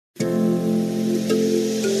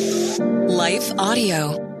Life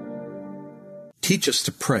Audio. Teach Us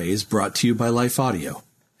to Pray is brought to you by Life Audio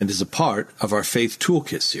and is a part of our Faith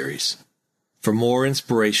Toolkit series. For more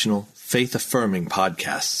inspirational, faith-affirming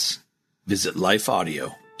podcasts, visit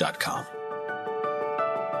lifeaudio.com.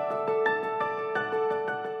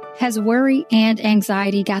 Has worry and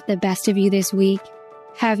anxiety got the best of you this week?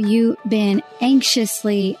 Have you been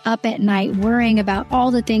anxiously up at night worrying about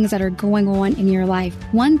all the things that are going on in your life?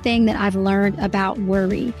 One thing that I've learned about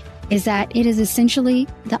worry is that it is essentially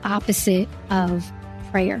the opposite of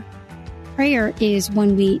prayer. Prayer is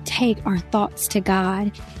when we take our thoughts to God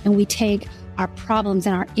and we take our problems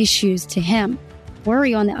and our issues to Him.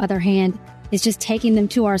 Worry, on the other hand, is just taking them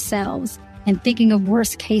to ourselves and thinking of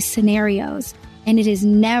worst case scenarios. And it is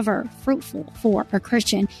never fruitful for a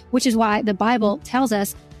Christian, which is why the Bible tells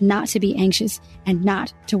us not to be anxious and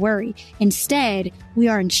not to worry. Instead, we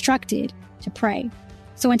are instructed to pray.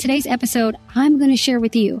 So in today's episode, I'm going to share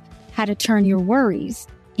with you how to turn your worries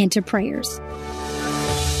into prayers.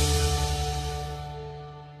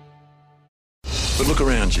 But look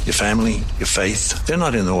around you. Your family, your faith, they're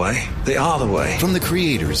not in the way. They are the way. From the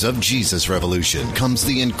creators of Jesus Revolution comes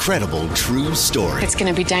the incredible true story. It's going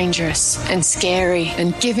to be dangerous and scary,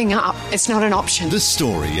 and giving up, it's not an option. The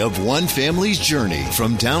story of one family's journey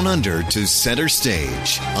from down under to center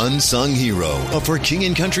stage. Unsung Hero, a For King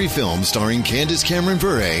and Country film starring Candace Cameron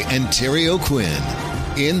Bure and Terry O'Quinn.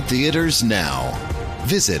 In theaters now.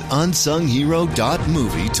 Visit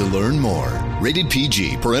unsunghero.movie to learn more. Rated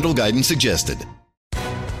PG. Parental guidance suggested.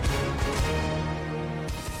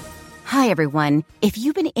 Hi, everyone. If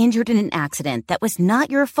you've been injured in an accident that was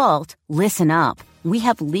not your fault, listen up. We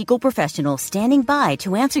have legal professionals standing by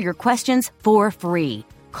to answer your questions for free.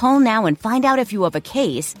 Call now and find out if you have a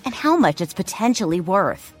case and how much it's potentially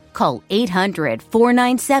worth. Call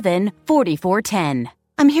 800-497-4410.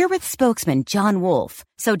 I'm here with spokesman John Wolf.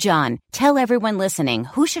 So, John, tell everyone listening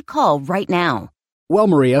who should call right now. Well,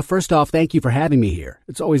 Maria, first off, thank you for having me here.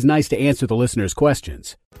 It's always nice to answer the listeners'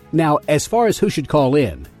 questions. Now, as far as who should call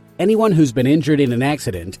in, anyone who's been injured in an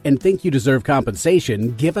accident and think you deserve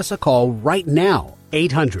compensation, give us a call right now.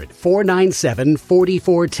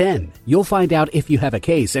 800-497-4410. You'll find out if you have a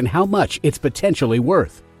case and how much it's potentially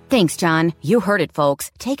worth. Thanks, John. You heard it,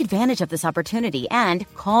 folks. Take advantage of this opportunity and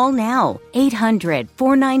call now.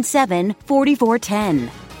 800-497-4410.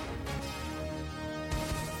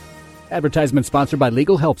 Advertisement sponsored by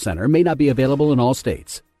Legal Help Center. May not be available in all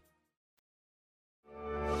states.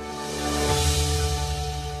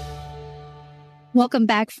 Welcome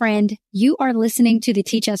back, friend. You are listening to the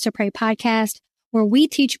Teach Us to Pray podcast, where we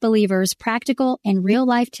teach believers practical and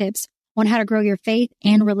real-life tips on how to grow your faith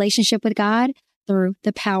and relationship with God through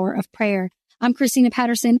the power of prayer. I'm Christina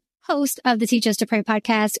Patterson, host of the Teach Us to Pray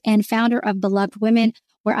podcast and founder of Beloved Women,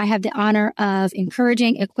 where I have the honor of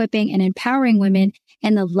encouraging, equipping, and empowering women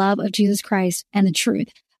in the love of Jesus Christ and the truth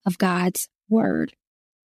of God's Word.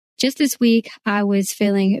 Just this week, I was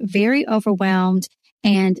feeling very overwhelmed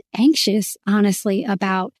and anxious, honestly,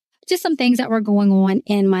 about just some things that were going on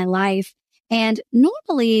in my life. And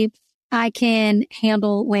normally I can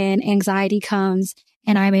handle when anxiety comes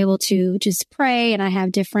and I'm able to just pray, and I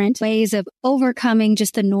have different ways of overcoming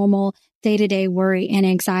just the normal day-to-day worry and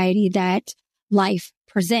anxiety that life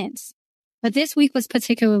presents. But this week was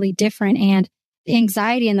particularly different, and the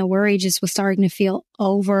anxiety and the worry just was starting to feel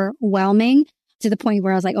overwhelming to the point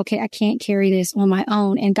where I was like, okay, I can't carry this on my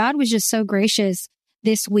own. And God was just so gracious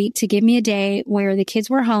this week to give me a day where the kids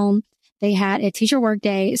were home. They had a teacher work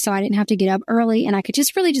day, so I didn't have to get up early, and I could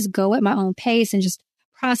just really just go at my own pace and just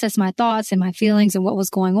process my thoughts and my feelings and what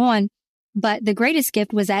was going on. But the greatest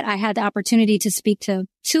gift was that I had the opportunity to speak to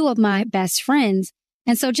two of my best friends.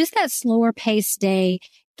 And so just that slower paced day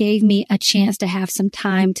gave me a chance to have some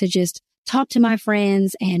time to just talk to my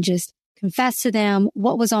friends and just confess to them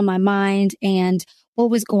what was on my mind and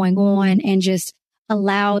what was going on, and just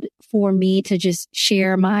allowed for me to just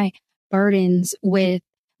share my burdens with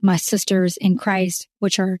my sisters in Christ,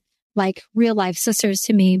 which are like real life sisters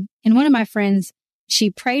to me. And one of my friends, she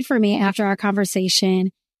prayed for me after our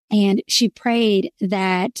conversation, and she prayed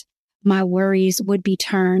that my worries would be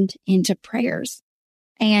turned into prayers.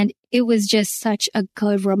 And it was just such a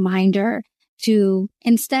good reminder to,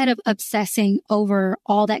 instead of obsessing over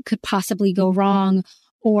all that could possibly go wrong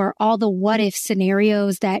or all the what if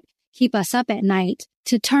scenarios that keep us up at night,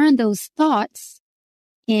 to turn those thoughts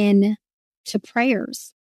into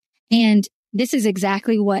prayers. And this is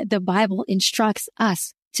exactly what the Bible instructs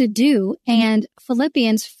us to do. And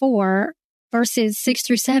Philippians 4 verses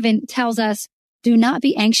 6-7 tells us, do not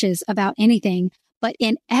be anxious about anything, but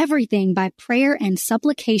in everything by prayer and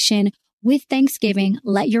supplication with thanksgiving,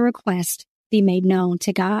 let your request be made known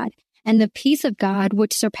to God. And the peace of God,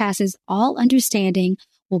 which surpasses all understanding,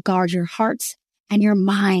 will guard your hearts and your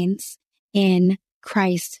minds in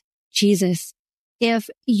Christ Jesus. If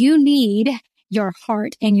you need your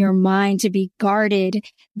heart and your mind to be guarded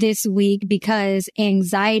this week because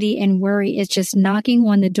anxiety and worry is just knocking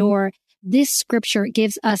on the door, this scripture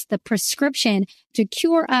gives us the prescription to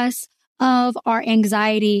cure us of our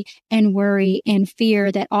anxiety and worry and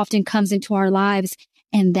fear that often comes into our lives.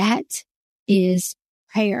 And that is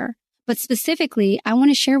prayer. But specifically, I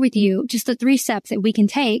want to share with you just the 3 steps that we can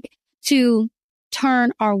take to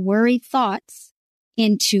turn our worried thoughts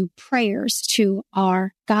into prayers to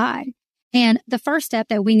our God. And the first step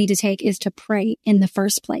that we need to take is to pray in the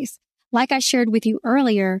first place. Like I shared with you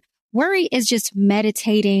earlier, worry is just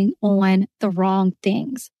meditating on the wrong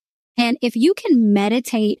things. And if you can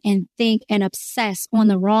meditate and think and obsess on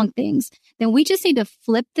the wrong things, then we just need to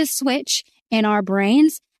flip the switch in our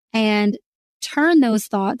brains and turn those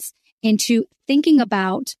thoughts into thinking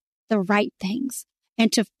about the right things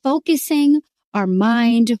and to focusing our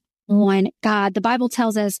mind on God. The Bible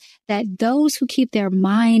tells us that those who keep their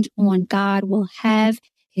mind on God will have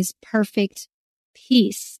his perfect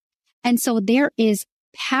peace. And so there is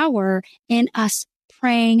power in us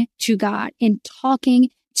praying to God, in talking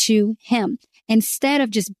to him, instead of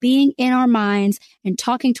just being in our minds and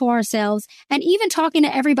talking to ourselves and even talking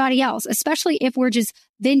to everybody else, especially if we're just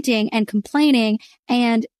venting and complaining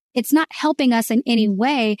and it's not helping us in any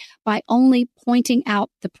way by only pointing out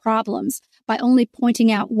the problems, by only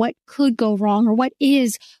pointing out what could go wrong or what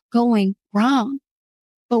is going wrong.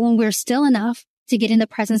 But when we're still enough to get in the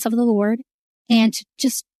presence of the Lord and to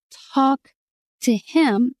just talk to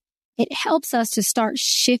him, it helps us to start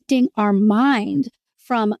shifting our mind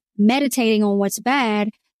from meditating on what's bad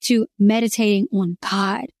to meditating on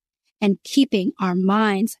God and keeping our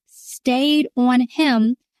minds stayed on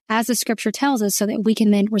him, as the scripture tells us, so that we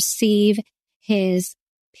can then receive his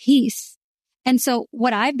peace. And so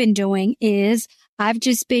what I've been doing is I've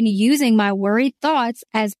just been using my worried thoughts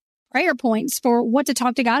as prayer points for what to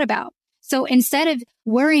talk to God about. So instead of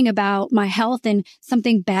worrying about my health and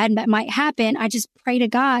something bad that might happen, I just pray to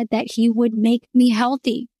God that he would make me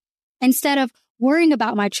healthy. Instead of worrying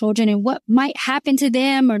about my children and what might happen to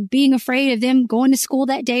them or being afraid of them going to school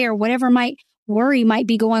that day or whatever worry might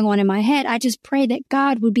be going on in my head, I just pray that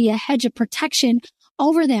God would be a hedge of protection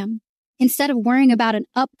over them. Instead of worrying about an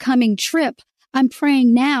upcoming trip, I'm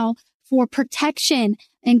praying now for protection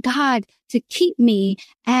and God to keep me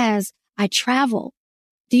as I travel.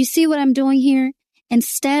 Do you see what I'm doing here?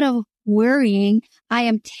 Instead of worrying, I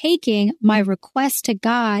am taking my request to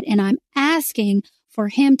God and I'm asking for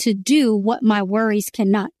him to do what my worries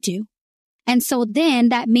cannot do. And so then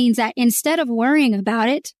that means that instead of worrying about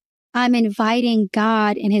it, I'm inviting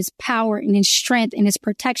God and his power and his strength and his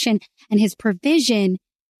protection and his provision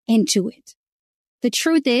into it. The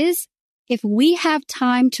truth is, if we have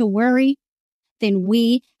time to worry, then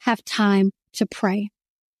we have time to pray.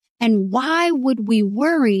 And why would we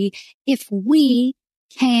worry if we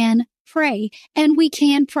can pray? And we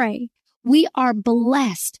can pray. We are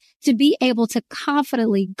blessed to be able to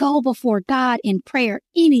confidently go before God in prayer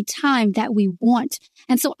anytime that we want.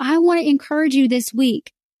 And so I want to encourage you this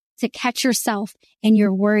week to catch yourself in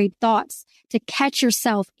your worried thoughts, to catch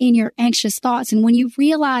yourself in your anxious thoughts. And when you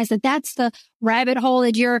realize that that's the rabbit hole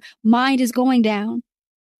that your mind is going down,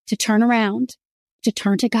 to turn around, to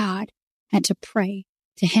turn to God and to pray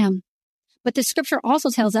to him. But the scripture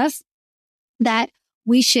also tells us that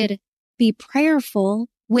we should be prayerful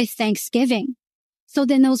with thanksgiving. So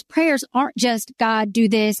then those prayers aren't just, God, do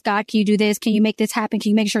this. God, can you do this? Can you make this happen? Can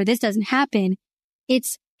you make sure this doesn't happen?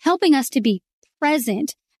 It's helping us to be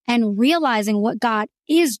present and realizing what God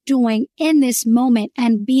is doing in this moment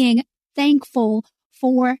and being thankful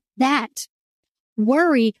for that.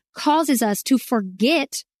 Worry causes us to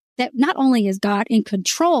forget that not only is God in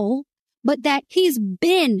control, but that he's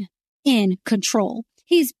been in control.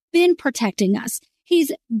 He's been protecting us.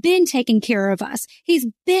 He's been taking care of us. He's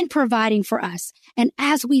been providing for us. And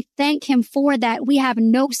as we thank him for that, we have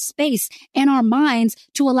no space in our minds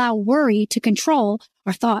to allow worry to control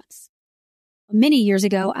our thoughts. Many years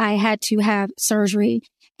ago, I had to have surgery.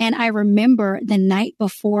 And I remember the night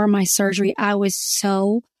before my surgery, I was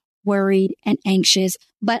so worried and anxious,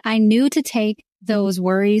 but I knew to take those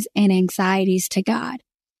worries and anxieties to God.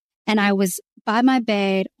 And I was by my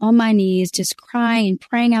bed on my knees, just crying and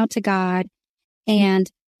praying out to God. And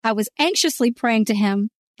I was anxiously praying to him.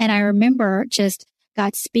 And I remember just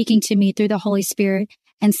God speaking to me through the Holy Spirit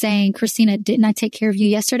and saying, Christina, didn't I take care of you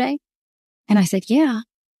yesterday? And I said, yeah.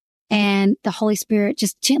 And the Holy Spirit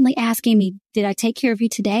just gently asking me, did I take care of you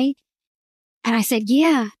today? And I said,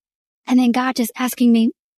 yeah. And then God just asking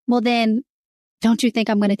me, well, then don't you think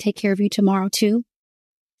I'm going to take care of you tomorrow too?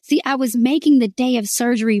 See, I was making the day of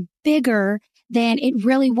surgery bigger than it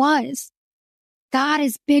really was. God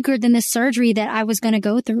is bigger than the surgery that I was going to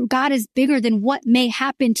go through. God is bigger than what may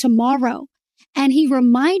happen tomorrow. And he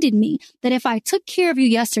reminded me that if I took care of you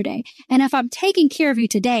yesterday and if I'm taking care of you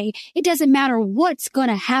today, it doesn't matter what's going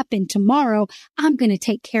to happen tomorrow. I'm going to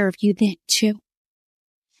take care of you then too.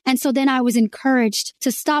 And so then I was encouraged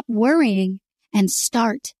to stop worrying and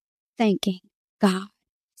start thanking God.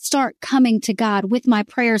 Start coming to God with my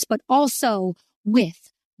prayers, but also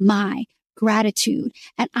with my gratitude.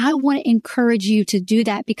 And I want to encourage you to do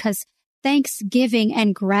that because thanksgiving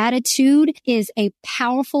and gratitude is a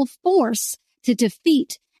powerful force to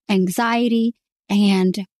defeat anxiety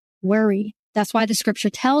and worry. That's why the scripture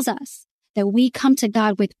tells us that we come to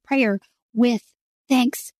God with prayer with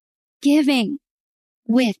thanksgiving.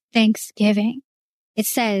 With thanksgiving. It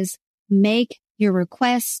says, make your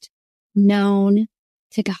request known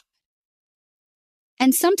to God.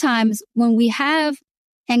 And sometimes when we have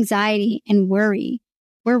anxiety and worry,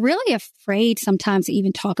 we're really afraid sometimes to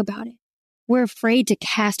even talk about it. We're afraid to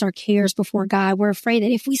cast our cares before God. We're afraid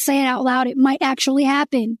that if we say it out loud, it might actually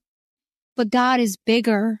happen. But God is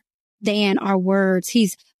bigger than our words.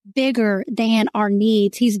 He's bigger than our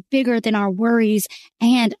needs. He's bigger than our worries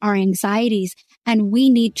and our anxieties. And we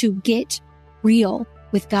need to get real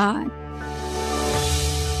with God.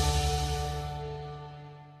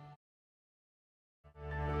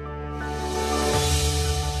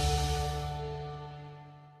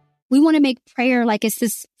 We want to make prayer like it's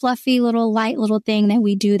this fluffy little light little thing that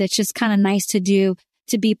we do that's just kind of nice to do,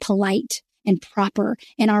 to be polite and proper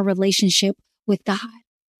in our relationship with God.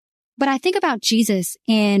 But I think about Jesus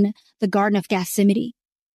in the Garden of Gethsemane,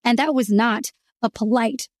 and that was not a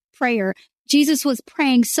polite prayer. Jesus was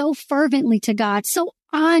praying so fervently to God, so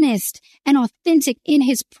honest and authentic in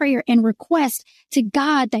his prayer and request to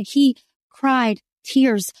God that he cried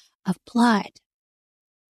tears of blood.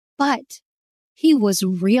 But he was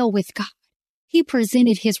real with God. He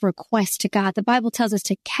presented his request to God. The Bible tells us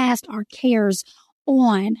to cast our cares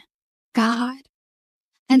on God.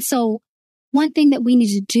 And so one thing that we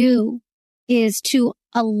need to do is to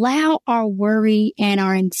allow our worry and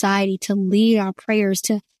our anxiety to lead our prayers,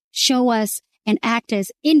 to show us and act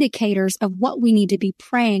as indicators of what we need to be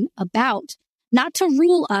praying about, not to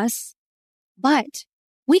rule us, but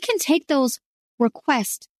we can take those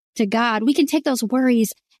requests to God. We can take those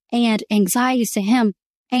worries and anxieties to him,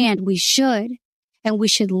 and we should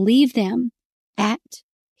leave them at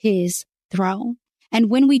his throne. And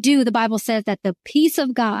when we do, the Bible says that the peace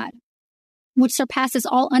of God, which surpasses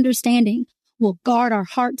all understanding, will guard our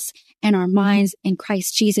hearts and our minds in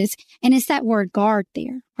Christ Jesus. And it's that word guard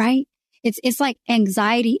there, right? It's like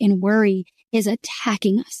anxiety and worry is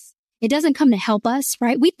attacking us. It doesn't come to help us,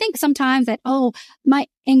 right? We think sometimes that, oh, my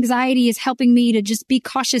anxiety is helping me to just be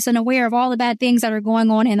cautious and aware of all the bad things that are going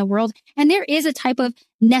on in the world. And there is a type of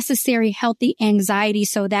necessary, healthy anxiety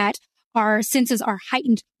so that our senses are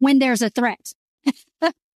heightened when there's a threat.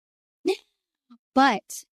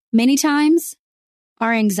 But many times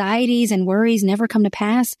our anxieties and worries never come to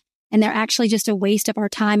pass, and they're actually just a waste of our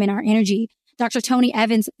time and our energy. Dr. Tony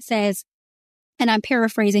Evans says, and I'm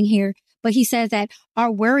paraphrasing here, but he says that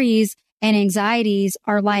our worries and anxieties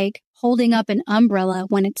are like holding up an umbrella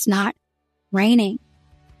when it's not raining.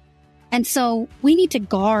 And so we need to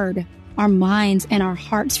guard our minds and our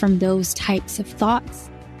hearts from those types of thoughts.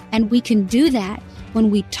 And we can do that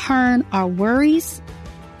when we turn our worries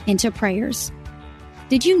into prayers.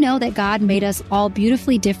 Did you know that God made us all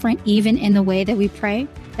beautifully different, even in the way that we pray?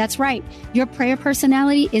 That's right. Your prayer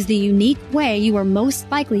personality is the unique way you are most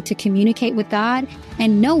likely to communicate with God,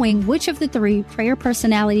 and knowing which of the 3 prayer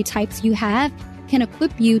personality types you have can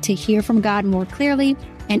equip you to hear from God more clearly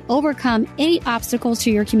and overcome any obstacles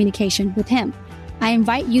to your communication with Him. I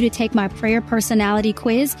invite you to take my prayer personality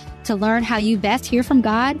quiz to learn how you best hear from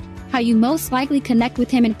God, how you most likely connect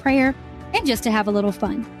with Him in prayer, and just to have a little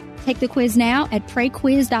fun. Take the quiz now at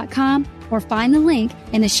prayquiz.com or find the link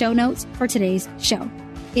in the show notes for today's show.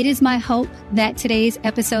 It is my hope that today's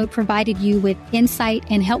episode provided you with insight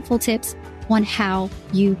and helpful tips on how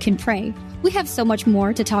you can pray. We have so much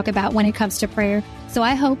more to talk about when it comes to prayer, so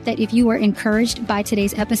I hope that if you were encouraged by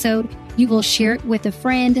today's episode, you will share it with a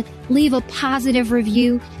friend, leave a positive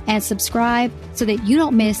review, and subscribe so that you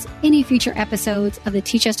don't miss any future episodes of the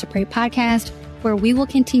Teach Us to Pray podcast, where we will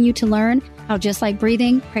continue to learn how, just like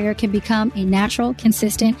breathing, prayer can become a natural,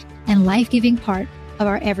 consistent, and life-giving part of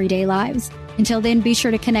our everyday lives. Until then, be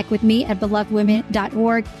sure to connect with me at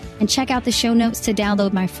belovedwomen.org and check out the show notes to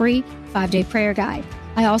download my free 5-day prayer guide.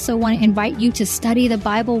 I also want to invite you to study the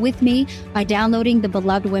Bible with me by downloading the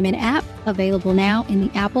Beloved Women app, available now in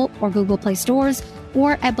the Apple or Google Play stores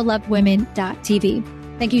or at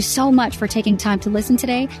belovedwomen.tv. Thank you so much for taking time to listen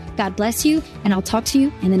today. God bless you, and I'll talk to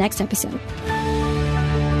you in the next episode.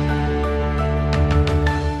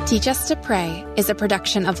 Teach Us to Pray is a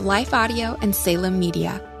production of Life Audio and Salem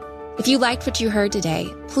Media. If you liked what you heard today,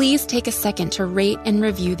 please take a second to rate and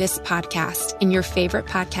review this podcast in your favorite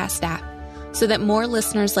podcast app so that more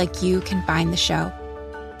listeners like you can find the show.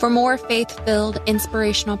 For more faith-filled,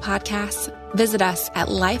 inspirational podcasts, visit us at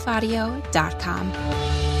lifeaudio.com.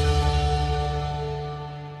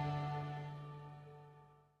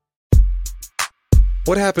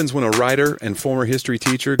 What happens when a writer and former history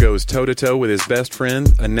teacher goes toe-to-toe with his best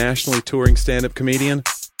friend, a nationally touring stand-up comedian?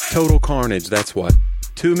 Total carnage, that's what.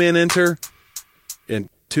 2 men enter, and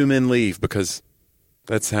 2 men leave, because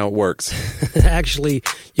that's how it works. Actually,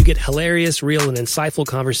 you get hilarious, real, and insightful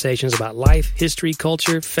conversations about life, history,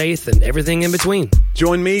 culture, faith, and everything in between.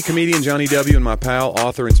 Join me, comedian Johnny W., and my pal,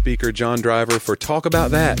 author and speaker John Driver for Talk About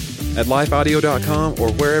That at lifeaudio.com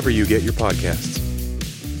or wherever you get your podcasts.